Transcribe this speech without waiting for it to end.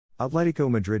Atletico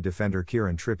Madrid defender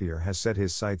Kieran Trippier has set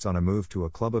his sights on a move to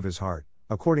a club of his heart,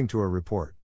 according to a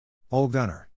report. Ole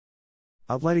Gunnar.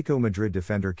 Atletico Madrid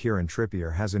defender Kieran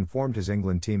Trippier has informed his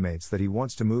England teammates that he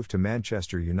wants to move to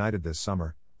Manchester United this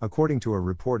summer, according to a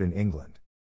report in England.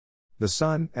 The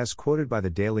Sun, as quoted by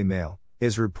the Daily Mail,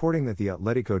 is reporting that the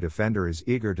Atletico defender is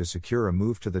eager to secure a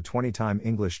move to the 20-time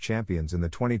English champions in the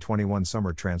 2021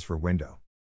 summer transfer window.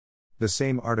 The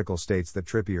same article states that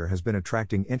Trippier has been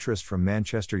attracting interest from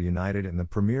Manchester United and the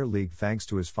Premier League thanks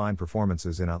to his fine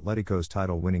performances in Atletico's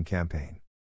title-winning campaign.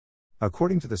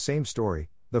 According to the same story,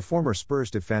 the former Spurs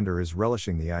defender is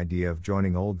relishing the idea of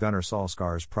joining Ole Gunnar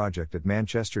Solskjaer's project at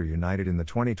Manchester United in the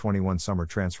 2021 summer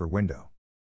transfer window.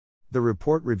 The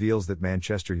report reveals that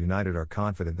Manchester United are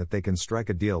confident that they can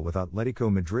strike a deal with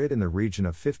Atletico Madrid in the region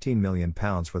of £15 million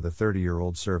for the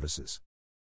 30-year-old services.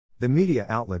 The media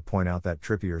outlet point out that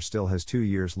Trippier still has 2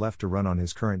 years left to run on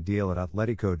his current deal at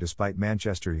Atletico despite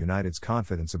Manchester United's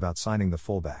confidence about signing the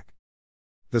fullback.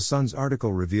 The Sun's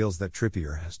article reveals that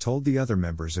Trippier has told the other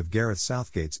members of Gareth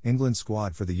Southgate's England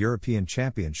squad for the European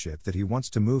Championship that he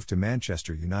wants to move to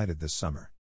Manchester United this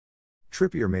summer.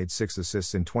 Trippier made 6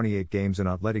 assists in 28 games in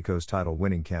Atletico's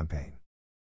title-winning campaign.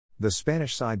 The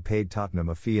Spanish side paid Tottenham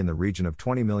a fee in the region of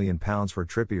 £20 million for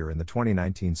Trippier in the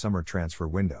 2019 summer transfer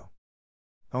window.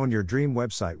 Own your dream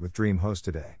website with DreamHost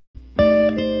today.